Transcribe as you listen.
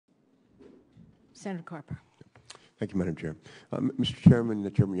Senator Carper. Thank you, Madam Chair. Mr.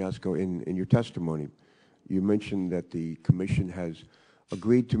 Chairman, Chairman Jaczko, in your testimony, you mentioned that the Commission has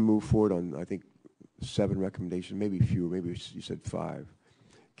agreed to move forward on, I think, 7 recommendations, maybe fewer, maybe you said 5.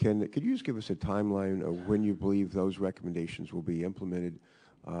 Could you just give us a timeline of when you believe those recommendations will be implemented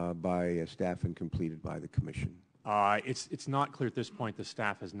by staff and completed by the Commission? It's not clear at this point. The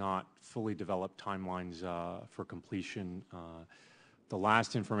staff has not fully developed timelines for completion. The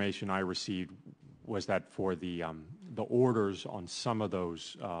last information I received was that for the orders on some of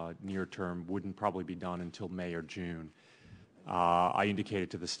those near term wouldn't probably be done until May or June. I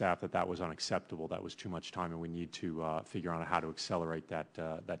indicated to the staff that that was unacceptable. That was too much time, and we need to figure out how to accelerate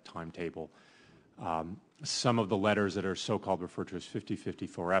that timetable. Some of the letters that are so-called referred to as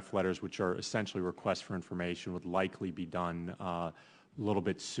 5054F letters, which are essentially requests for information, would likely be done a little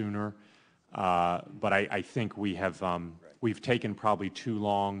bit sooner. But I think we've taken probably too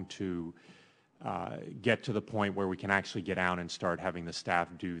long to get to the point where we can actually get out and start having the staff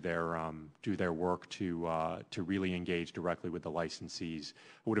do their work to really engage directly with the licensees.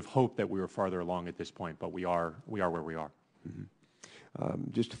 I would have hoped that we were farther along at this point, but we are where we are.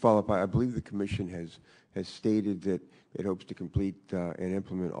 Mm-hmm. Just to follow up, I believe the Commission has stated that it hopes to complete and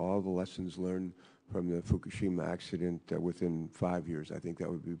implement all the lessons learned from the Fukushima accident within 5 years. I think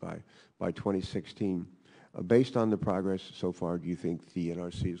that would be by 2016. Based on the progress so far, do you think the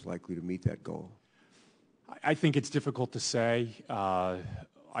NRC is likely to meet that goal? I think it's difficult to say.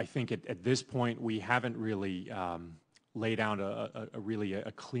 I think at this point we haven't really laid out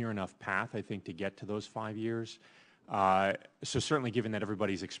a clear enough path, I think, to get to those 5 years. So certainly given that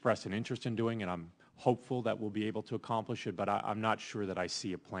everybody's expressed an interest in doing it, I'm hopeful that we'll be able to accomplish it, but I'm not sure that I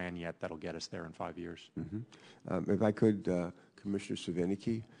see a plan yet that'll get us there in 5 years. Mm-hmm. If I could, Commissioner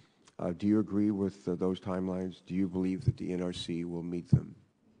Cerveniki, do you agree with those timelines? Do you believe that the NRC will meet them?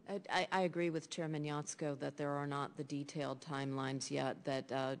 I agree with Chairman Jaczko that there are not the detailed timelines yet,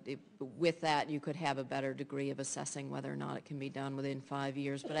 that with that you could have a better degree of assessing whether or not it can be done within 5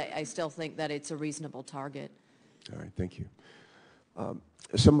 years, but I still think that it's a reasonable target. All right, thank you.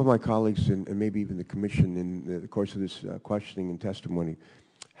 Some of my colleagues and maybe even the Commission in the course of this questioning and testimony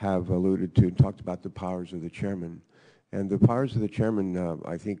have alluded to and talked about the powers of the Chairman. And the powers of the Chairman,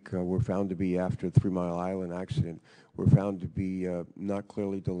 I think, were found to be, after the 3 Mile Island accident, were found to be not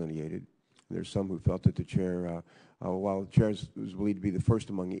clearly delineated. There's some who felt that the Chair, while the Chair was believed to be the first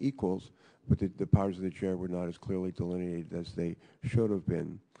among equals, but the powers of the Chair were not as clearly delineated as they should have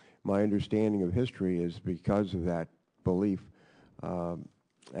been. My understanding of history is because of that belief,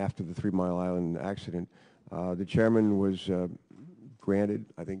 after the 3 Mile Island accident, the Chairman was granted,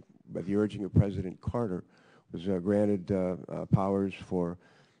 I think by the urging of President Carter, was granted powers for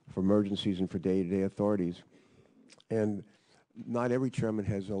emergencies and for day-to-day authorities. And not every chairman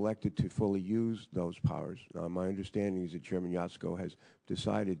has elected to fully use those powers. My understanding is that Chairman Jaczko has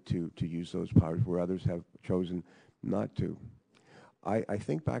decided to use those powers where others have chosen not to. I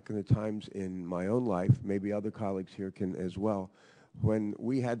think back in the times in my own life, maybe other colleagues here can as well, when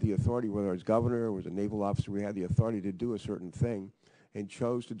we had the authority, whether I was governor or was a naval officer, we had the authority to do a certain thing and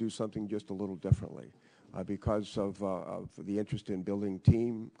chose to do something just a little differently. Because of the interest in building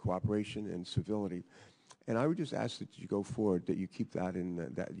team, cooperation, and civility. And I would just ask that you go forward, that you keep that in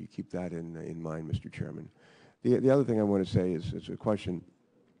mind, Mr. Chairman. The other thing I want to say is a question.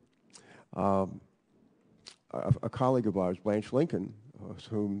 A colleague of ours, Blanche Lincoln,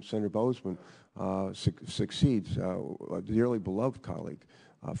 whom Senator Bozeman succeeds, a dearly beloved colleague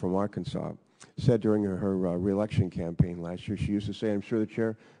from Arkansas, said during her re-election campaign last year, she used to say, I'm sure the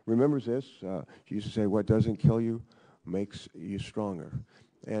Chair remembers this, she used to say, what doesn't kill you makes you stronger.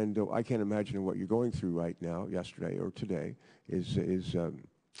 And I can't imagine what you're going through right now, yesterday or today, is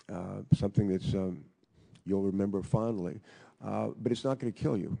something that's you'll remember fondly. But it's not going to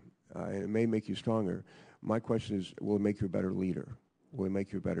kill you. And it may make you stronger. My question is, will it make you a better leader? Will it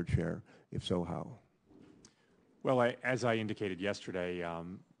make you a better chair? If so, how? Well, as I indicated yesterday,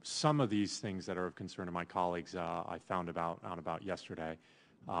 some of these things that are of concern to my colleagues I found out about yesterday,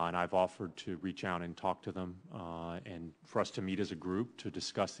 and I've offered to reach out and talk to them and for us to meet as a group to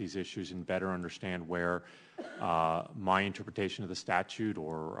discuss these issues and better understand where my interpretation of the statute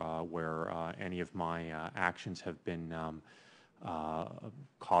or where any of my actions have been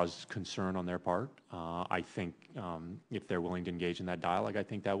caused concern on their part. I think if they're willing to engage in that dialogue, I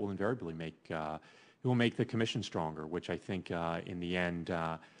think that will invariably make it will make the Commission stronger, which I think in the end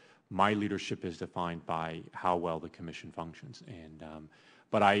my leadership is defined by how well the Commission functions. And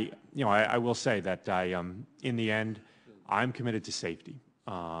but I will say that in the end, I'm committed to safety.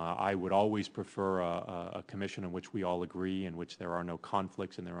 I would always prefer a commission in which we all agree, in which there are no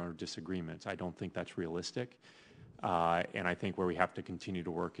conflicts and there are no disagreements. I don't think that's realistic. And I think where we have to continue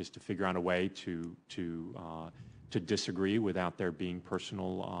to work is to figure out a way to disagree without there being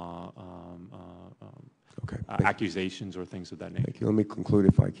personal accusations or things of that nature. Thank you. Let me conclude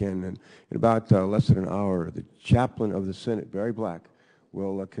if I can. And in about less than an hour, the chaplain of the Senate, Barry Black,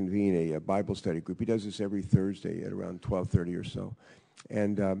 will convene a Bible study group. He does this every Thursday at around 12:30 or so.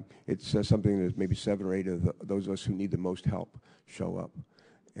 And it's something that maybe 7 or 8 of those of us who need the most help show up.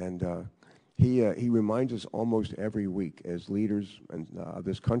 And he reminds us almost every week as leaders of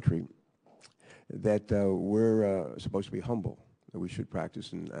this country that we're supposed to be humble, that we should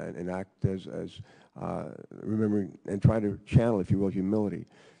practice and act as remembering and try to channel, if you will, humility.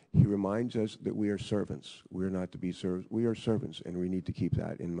 He reminds us that we are servants. We are not to be served. We are servants, and we need to keep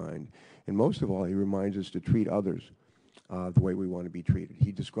that in mind. And most of all, he reminds us to treat others the way we want to be treated.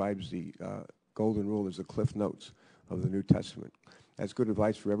 He describes the golden rule as the cliff notes of the New Testament. That's good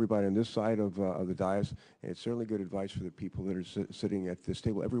advice for everybody on this side of the dais, and it's certainly good advice for the people that are sitting at this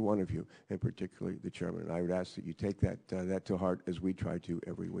table, every one of you, and particularly the chairman. And I would ask that you take that to heart as we try to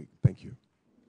every week. Thank you.